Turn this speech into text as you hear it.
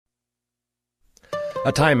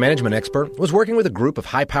A time management expert was working with a group of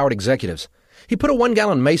high-powered executives. He put a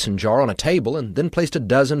 1-gallon mason jar on a table and then placed a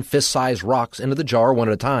dozen fist-sized rocks into the jar one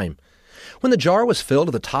at a time. When the jar was filled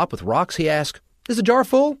to the top with rocks, he asked, "Is the jar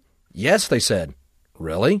full?" "Yes," they said.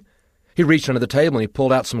 "Really?" He reached under the table and he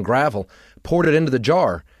pulled out some gravel, poured it into the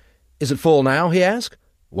jar. "Is it full now?" he asked.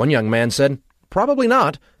 One young man said, "Probably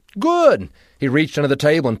not." "Good!" He reached under the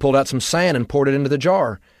table and pulled out some sand and poured it into the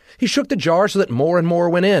jar. He shook the jar so that more and more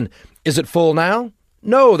went in. "Is it full now?"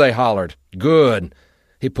 "No," they hollered. "Good."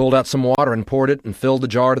 He pulled out some water and poured it and filled the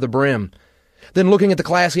jar to the brim. Then looking at the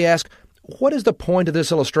class, he asked, "What is the point of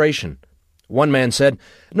this illustration?" One man said,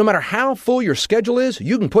 "No matter how full your schedule is,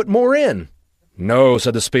 you can put more in." "No,"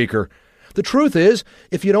 said the speaker. "The truth is,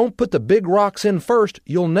 if you don't put the big rocks in first,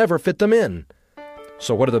 you'll never fit them in."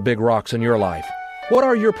 So what are the big rocks in your life? What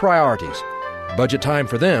are your priorities? Budget time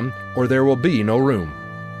for them, or there will be no room.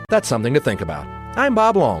 That's something to think about. I'm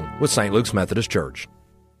Bob Long with St. Luke's Methodist Church.